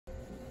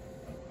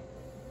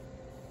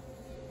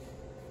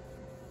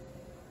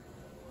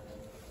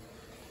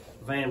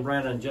Van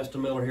Brannon and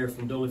Justin Miller here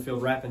from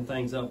Dooleyfield wrapping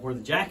things up, where the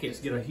Jackets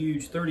get a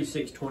huge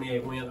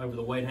 36-28 win over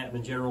the Wade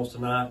Hampton Generals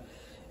tonight.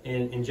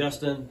 And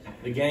Justin,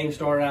 the game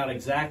started out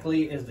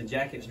exactly as the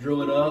Jackets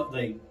drew it up.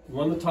 They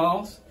won the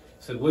toss,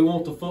 said, "We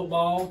want the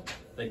football."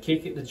 They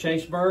kick it to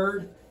Chase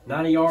Bird.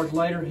 90 yards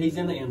later, he's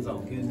in the end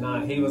zone. Good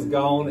night. He was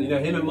gone. You know,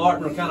 him and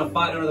Martin were kind of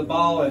fighting over the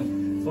ball,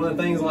 and it's one of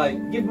the things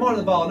like, give Martin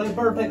the ball, let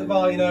Bird take the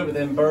ball, you know, but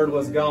then Bird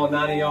was gone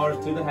 90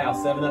 yards to the house,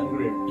 7-0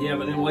 Greer. Yeah,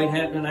 but then Wade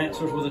Hampton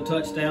answers with a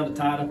touchdown to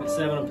tie it up at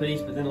 7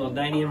 apiece, but then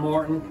LaDainian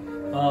Martin,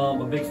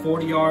 a big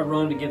 40-yard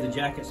run to give the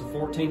Jackets a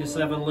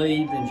 14-7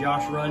 lead. Then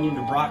Josh Runyon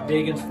to Brock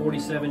Diggins,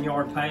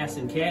 47-yard pass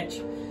and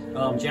catch.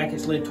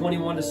 Jackets led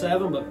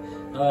 21-7,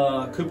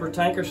 but Cooper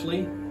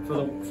Tankersley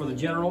for the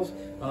Generals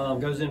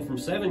goes in from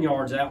 7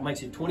 yards out,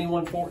 makes it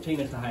 21-14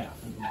 at the half.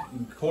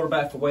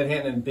 Quarterback for Wade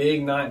Hampton,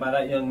 big night by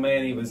that young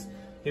man. He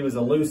was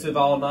elusive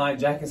all night.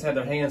 Jackets had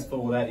their hands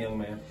full with that young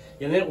man.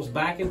 And then it was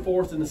back and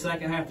forth in the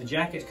second half. The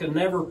Jackets could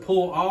never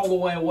pull all the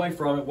way away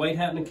from it. Wade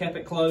Hampton kept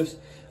it close,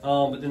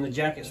 but then the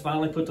Jackets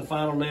finally put the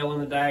final nail in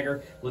the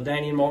dagger.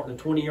 LaDainian Martin, a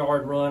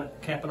 20-yard run,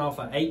 capping off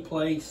an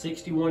 8-play,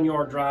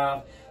 61-yard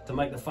drive to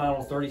make the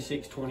final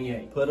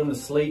 36-28. Put him to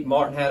sleep.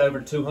 Martin had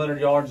over 200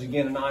 yards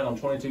again tonight on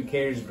 22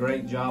 carries.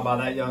 Great job by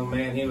that young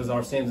man. He was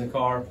our Sims and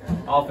Carr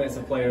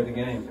offensive player of the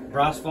game.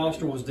 Bryce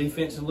Foster was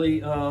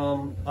defensively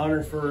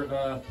honored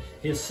for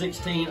his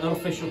 16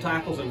 unofficial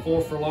tackles and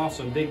 4 for loss.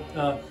 So big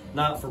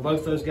night for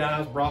both those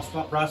guys,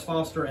 Bryce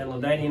Foster and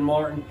LaDainian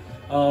Martin.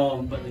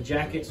 But the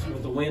Jackets,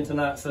 with the win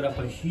tonight, set up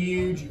a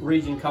huge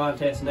region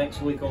contest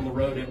next week on the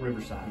road at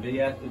Riverside. Be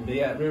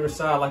at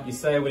Riverside, like you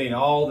say. We need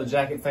all the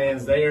Jacket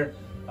fans there.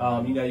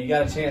 You know, you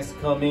got a chance to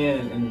come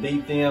in and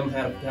beat them.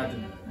 Have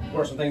to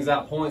work some things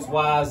out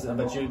points-wise,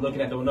 but you're looking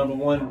at the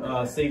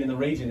 #1 seed in the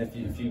region if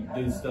you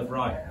do stuff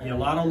right. Yeah, a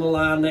lot on the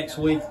line next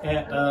week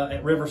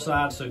at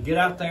Riverside. So get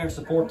out there and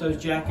support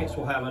those Jackets.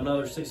 We'll have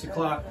another 6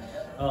 o'clock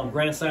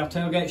Grand South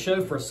Tailgate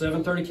show for a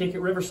 7:30 kick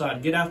at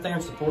Riverside. Get out there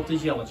and support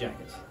these Yellow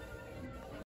Jackets.